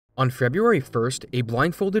On February 1st, a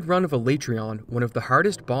blindfolded run of Alatreon, one of the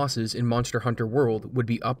hardest bosses in Monster Hunter World, would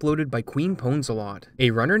be uploaded by Queen Pwnsalot.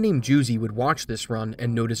 A runner named Juzzi would watch this run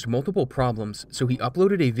and noticed multiple problems, so he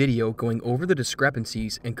uploaded a video going over the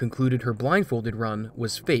discrepancies and concluded her blindfolded run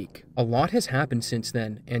was fake. A lot has happened since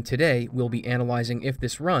then, and today we'll be analyzing if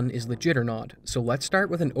this run is legit or not, so let's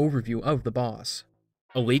start with an overview of the boss.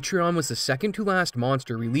 Alatreon was the second to last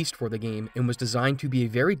monster released for the game and was designed to be a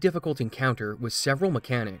very difficult encounter with several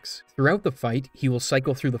mechanics. Throughout the fight, he will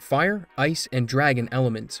cycle through the fire, ice, and dragon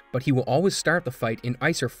elements, but he will always start the fight in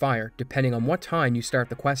ice or fire depending on what time you start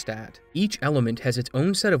the quest at. Each element has its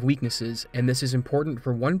own set of weaknesses, and this is important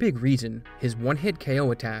for one big reason: his one-hit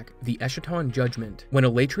KO attack, the Eschaton Judgment. When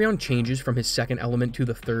Alatreon changes from his second element to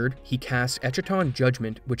the third, he casts Eschaton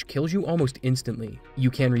Judgment, which kills you almost instantly.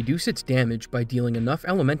 You can reduce its damage by dealing enough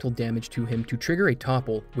elemental damage to him to trigger a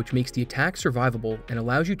topple, which makes the attack survivable and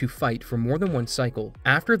allows you to fight for more than one cycle.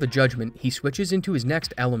 After the judgment, he switches into his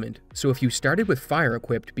next element, so if you started with fire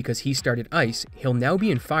equipped because he started ice, he'll now be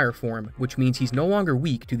in fire form, which means he's no longer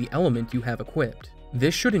weak to the element you have equipped.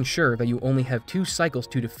 This should ensure that you only have 2 cycles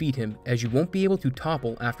to defeat him, as you won't be able to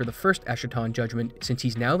topple after the first Eschaton Judgment since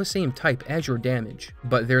he's now the same type as your damage.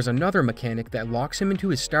 But there's another mechanic that locks him into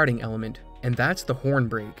his starting element, and that's the horn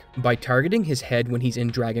break. By targeting his head when he's in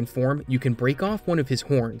dragon form, you can break off one of his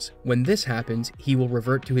horns. When this happens, he will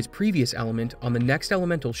revert to his previous element on the next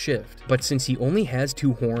elemental shift. But since he only has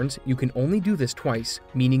 2 horns, you can only do this twice,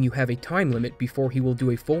 meaning you have a time limit before he will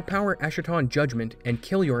do a full power Eschaton Judgment and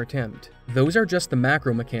kill your attempt. Those are just the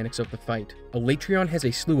macro mechanics of the fight. Alatreon has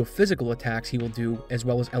a slew of physical attacks he will do, as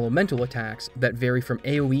well as elemental attacks that vary from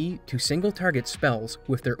AoE to single target spells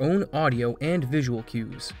with their own audio and visual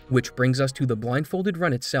cues. Which brings us to the blindfolded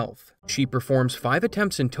run itself. She performs 5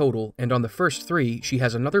 attempts in total, and on the first 3, she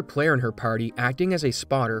has another player in her party acting as a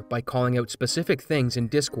spotter by calling out specific things in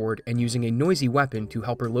Discord and using a noisy weapon to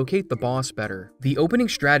help her locate the boss better. The opening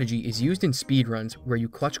strategy is used in speedruns, where you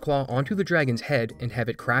clutch claw onto the dragon's head and have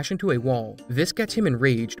it crash into a wall. This gets him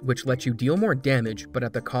enraged, which lets you deal more damage, but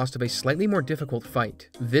at the cost of a slightly more difficult fight.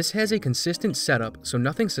 This has a consistent setup, so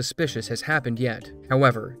nothing suspicious has happened yet.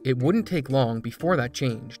 However, it wouldn't take long before that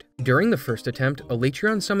changed. During the first attempt,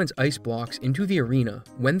 Alatreon summons ice blocks into the arena.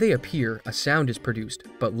 When they appear, a sound is produced,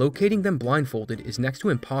 but locating them blindfolded is next to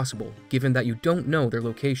impossible, given that you don't know their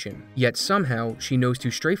location. Yet somehow, she knows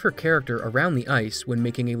to strafe her character around the ice when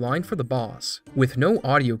making a line for the boss. With no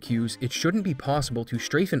audio cues, it shouldn't be possible to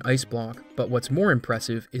strafe an ice block, but what's more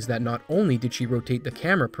impressive is that not only did she rotate the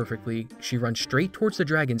camera perfectly, she runs straight towards the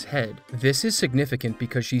dragon's head. This is significant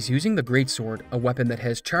because she's using the greatsword, a weapon that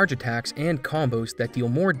has charge attacks and combos that deal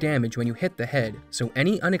more damage when you hit the head, so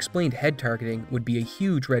any unexplained head targeting would be a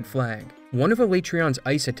huge red flag. One of Alatreon's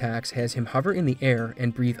ice attacks has him hover in the air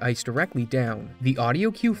and breathe ice directly down. The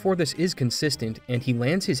audio cue for this is consistent, and he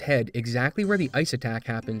lands his head exactly where the ice attack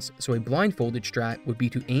happens, so a blindfolded strat would be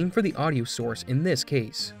to aim for the audio source in this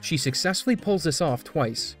case. She successfully pulls this off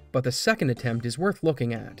twice, but the second attempt is worth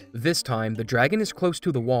looking at. This time, the dragon is close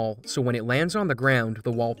to the wall, so when it lands on the ground,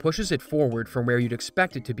 the wall pushes it forward from where you'd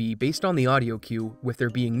expect it to be based on the audio cue, with there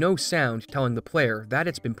being no sound telling the player that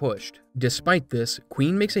it's been pushed. Despite this,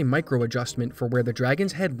 Queen makes a micro adjustment for where the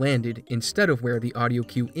dragon's head landed instead of where the audio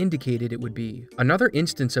cue indicated it would be. Another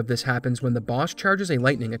instance of this happens when the boss charges a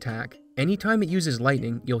lightning attack. Anytime it uses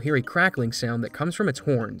lightning, you'll hear a crackling sound that comes from its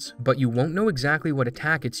horns, but you won't know exactly what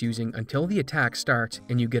attack it's using until the attack starts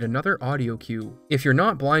and you get another audio cue. If you're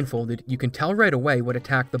not blindfolded, you can tell right away what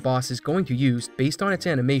attack the boss is going to use based on its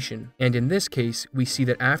animation, and in this case, we see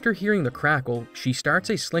that after hearing the crackle, she starts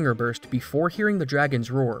a slinger burst before hearing the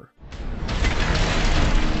dragon's roar.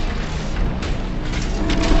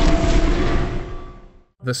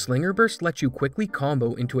 The Slinger Burst lets you quickly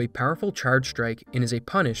combo into a powerful charge strike and is a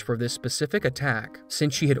punish for this specific attack.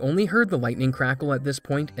 Since she had only heard the lightning crackle at this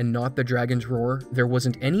point and not the dragon's roar, there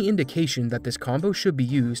wasn't any indication that this combo should be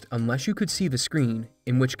used unless you could see the screen,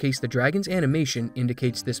 in which case the dragon's animation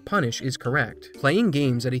indicates this punish is correct. Playing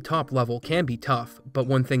games at a top level can be tough, but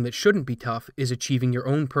one thing that shouldn't be tough is achieving your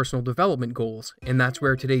own personal development goals, and that's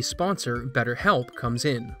where today's sponsor, BetterHelp, comes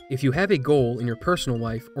in. If you have a goal in your personal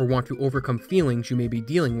life or want to overcome feelings you may be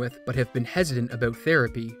dealing with but have been hesitant about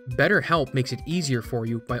therapy, BetterHelp makes it easier for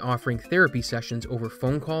you by offering therapy sessions over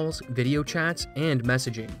phone calls, video chats, and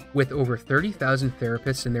messaging. With over 30,000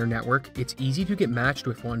 therapists in their network, it's easy to get matched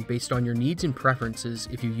with one based on your needs and preferences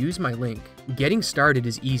classes if you use my link. Getting started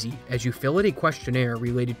is easy, as you fill out a questionnaire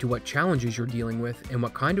related to what challenges you're dealing with and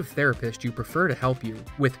what kind of therapist you prefer to help you,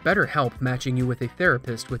 with BetterHelp matching you with a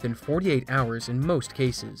therapist within 48 hours in most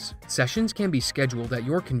cases. Sessions can be scheduled at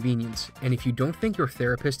your convenience, and if you don't think your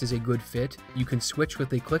therapist is a good fit, you can switch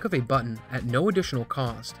with a click of a button at no additional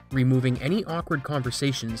cost, removing any awkward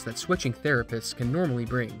conversations that switching therapists can normally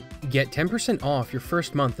bring. Get 10% off your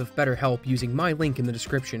first month of BetterHelp using my link in the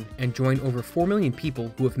description and join over 4 million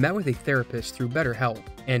people who have met with a therapist through BetterHelp.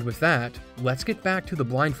 And with that, let's get back to the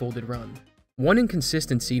blindfolded run. One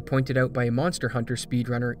inconsistency pointed out by a Monster Hunter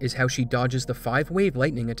speedrunner is how she dodges the 5-wave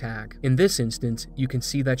lightning attack. In this instance, you can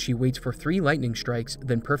see that she waits for 3 lightning strikes,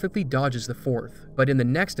 then perfectly dodges the 4th. But in the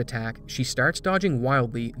next attack, she starts dodging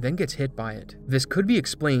wildly, then gets hit by it. This could be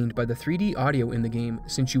explained by the 3D audio in the game,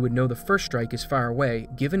 since you would know the first strike is far away,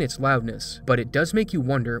 given its loudness, but it does make you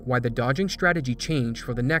wonder why the dodging strategy changed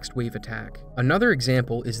for the next wave attack. Another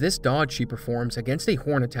example is this dodge she performs against a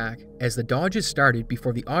horn attack, as the dodge is started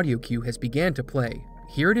before the audio cue has began to play.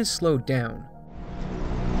 Here it is slowed down.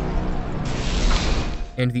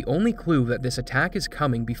 And the only clue that this attack is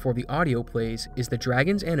coming before the audio plays is the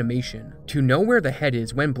dragon's animation. To know where the head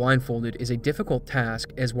is when blindfolded is a difficult task,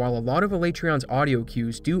 as while a lot of Elatrion's audio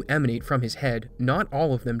cues do emanate from his head, not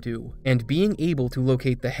all of them do. And being able to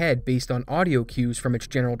locate the head based on audio cues from its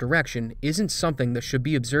general direction isn't something that should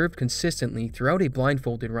be observed consistently throughout a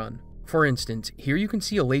blindfolded run. For instance, here you can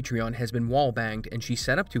see Elatrion has been wall-banged and she's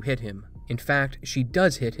set up to hit him. In fact, she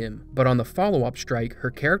does hit him, but on the follow-up strike,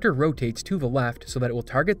 her character rotates to the left so that it will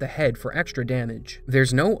target the head for extra damage.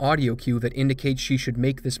 There's no audio cue that indicates she should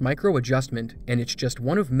make this micro adjustment, and it's just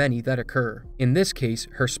one of many that occur. In this case,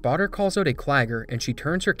 her spotter calls out a clagger and she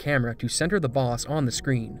turns her camera to center the boss on the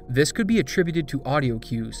screen. This could be attributed to audio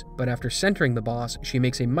cues, but after centering the boss, she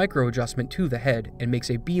makes a micro adjustment to the head and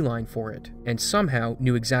makes a beeline for it, and somehow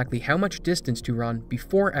knew exactly how much distance to run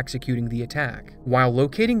before executing the attack. While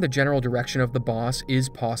locating the general direction of the boss is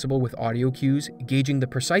possible with audio cues, gauging the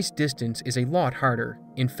precise distance is a lot harder.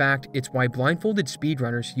 In fact, it's why blindfolded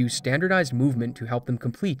speedrunners use standardized movement to help them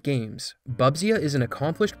complete games. Bubzia is an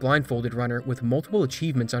accomplished blindfolded runner with multiple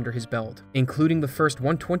achievements under his belt, including the first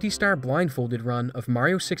 120-star blindfolded run of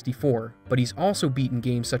Mario 64, but he's also beaten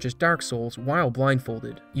games such as Dark Souls while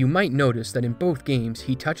blindfolded. You might notice that in both games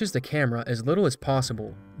he touches the camera as little as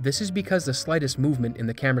possible. This is because the slightest movement in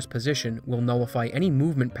the camera's position will nullify any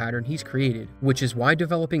movement pattern he's created, which is why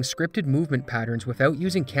developing scripted movement patterns without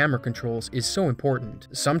using camera controls is so important.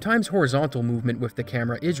 Sometimes horizontal movement with the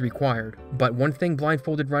camera is required, but one thing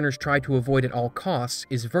blindfolded runners try to avoid at all costs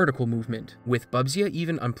is vertical movement, with Bubzia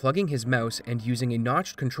even unplugging his mouse and using a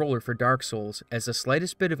notched controller for Dark Souls, as the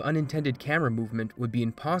slightest bit of unintended camera movement would be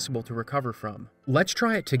impossible to recover from. Let's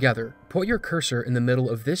try it together. Put your cursor in the middle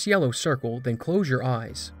of this yellow circle, then close your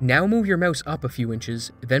eyes. Now move your mouse up a few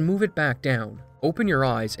inches, then move it back down. Open your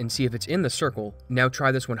eyes and see if it's in the circle. Now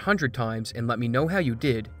try this 100 times and let me know how you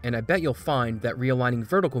did, and I bet you'll find that realigning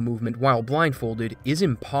vertical movement while blindfolded is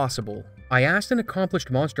impossible. I asked an accomplished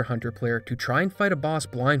Monster Hunter player to try and fight a boss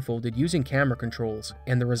blindfolded using camera controls,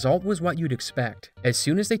 and the result was what you'd expect. As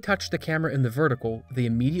soon as they touched the camera in the vertical, they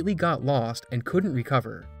immediately got lost and couldn't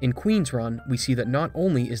recover. In Queen's run, we see that not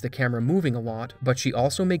only is the camera moving a lot, but she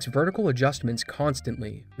also makes vertical adjustments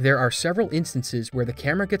constantly. There are several instances where the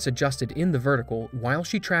camera gets adjusted in the vertical while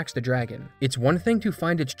she tracks the dragon. It's one thing to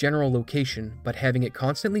find its general location, but having it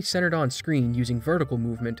constantly centered on screen using vertical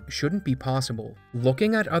movement shouldn't be possible.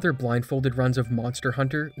 Looking at other blindfolded runs of Monster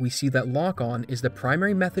Hunter, we see that lock-on is the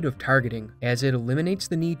primary method of targeting, as it eliminates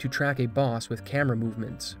the need to track a boss with camera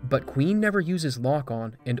movements. But Queen never uses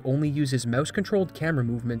lock-on and only uses mouse-controlled camera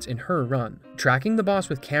movements in her run. Tracking the boss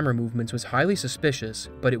with camera movements was highly suspicious,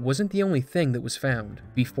 but it wasn't the only thing that was found.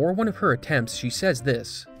 Before one of her attempts, she says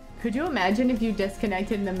this: "Could you imagine if you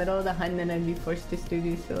disconnected in the middle of the hunt and I'd be forced to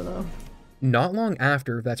do solo?" Not long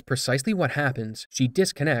after, that's precisely what happens. She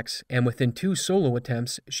disconnects, and within 2 solo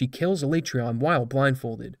attempts, she kills Elatrion while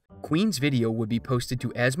blindfolded. Queen's video would be posted to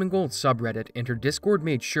Asmongolds subreddit, and her Discord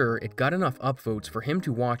made sure it got enough upvotes for him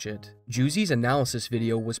to watch it. Juzzi's analysis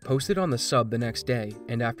video was posted on the sub the next day,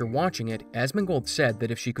 and after watching it, Asmongolds said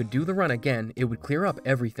that if she could do the run again, it would clear up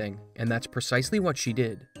everything, and that's precisely what she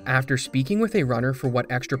did. After speaking with a runner for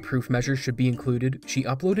what extra proof measures should be included, she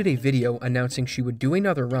uploaded a video announcing she would do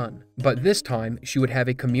another run, but this time she would have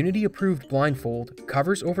a community-approved blindfold,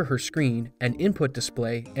 covers over her screen, an input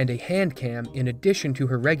display, and a hand cam in addition to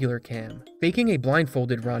her regular cam. Faking a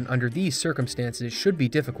blindfolded run under these circumstances should be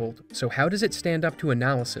difficult, so how does it stand up to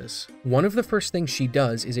analysis? One of the first things she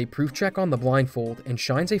does is a proof check on the blindfold and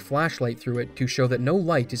shines a flashlight through it to show that no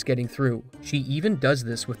light is getting through. She even does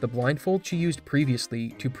this with the blindfold she used previously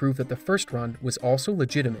to prove that the first run was also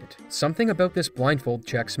legitimate. Something about this blindfold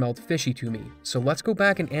check smelled fishy to me, so let's go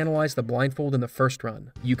back and analyze the blindfold in the first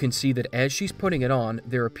run. You can see that as she's putting it on,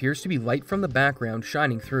 there appears to be light from the background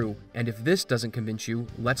shining through, and if this doesn't convince you,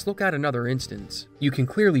 let's look at another instance. You can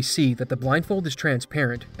clearly see that the blindfold is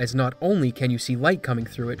transparent, as not only can you see light coming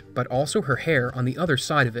through it, but also her hair on the other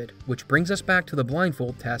side of it, which brings us back to the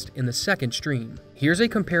blindfold test in the second stream. Here's a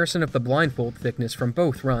comparison of the blindfold thickness from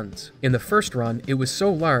both runs. In the first run, it was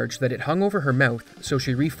so large that it hung over her mouth, so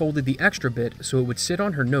she refolded the extra bit so it would sit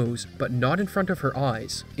on her nose, but not in front of her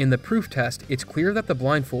eyes. In the proof test, it's clear that the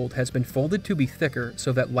blindfold has been folded to be thicker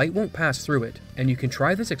so that light won't pass through it, and you can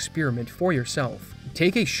try this experiment for yourself.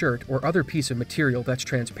 Take a shirt or other piece of material that's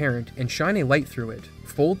transparent and shine a light through it.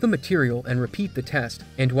 Fold the material and repeat the test,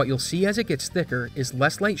 and what you'll see as it gets thicker is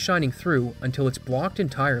less light shining through until it's blocked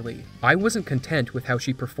entirely. I wasn't content with how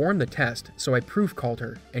she performed the test, so I proof called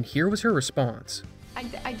her, and here was her response.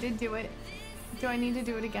 I did do it. Do I need to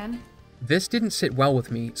do it again? This didn't sit well with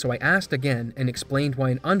me, so I asked again and explained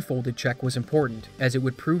why an unfolded check was important, as it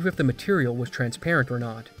would prove if the material was transparent or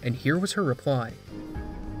not, and here was her reply.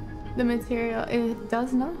 The material, it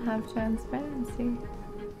does not have transparency.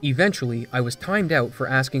 Eventually, I was timed out for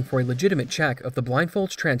asking for a legitimate check of the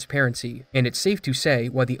blindfold's transparency, and it's safe to say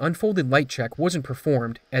why the unfolded light check wasn't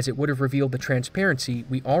performed, as it would have revealed the transparency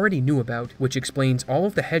we already knew about, which explains all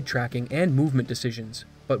of the head tracking and movement decisions.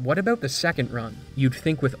 But what about the second run? You'd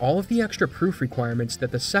think with all of the extra proof requirements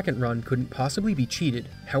that the second run couldn't possibly be cheated.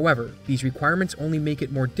 However, these requirements only make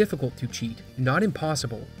it more difficult to cheat, not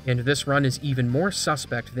impossible. And this run is even more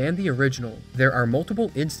suspect than the original. There are multiple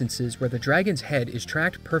instances where the dragon's head is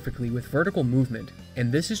tracked perfectly with vertical movement,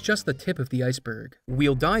 and this is just the tip of the iceberg.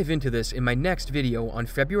 We'll dive into this in my next video on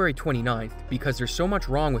February 29th because there's so much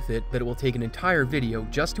wrong with it that it will take an entire video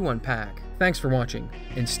just to unpack. Thanks for watching,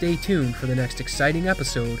 and stay tuned for the next exciting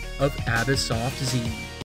episode of Abyssoft Z.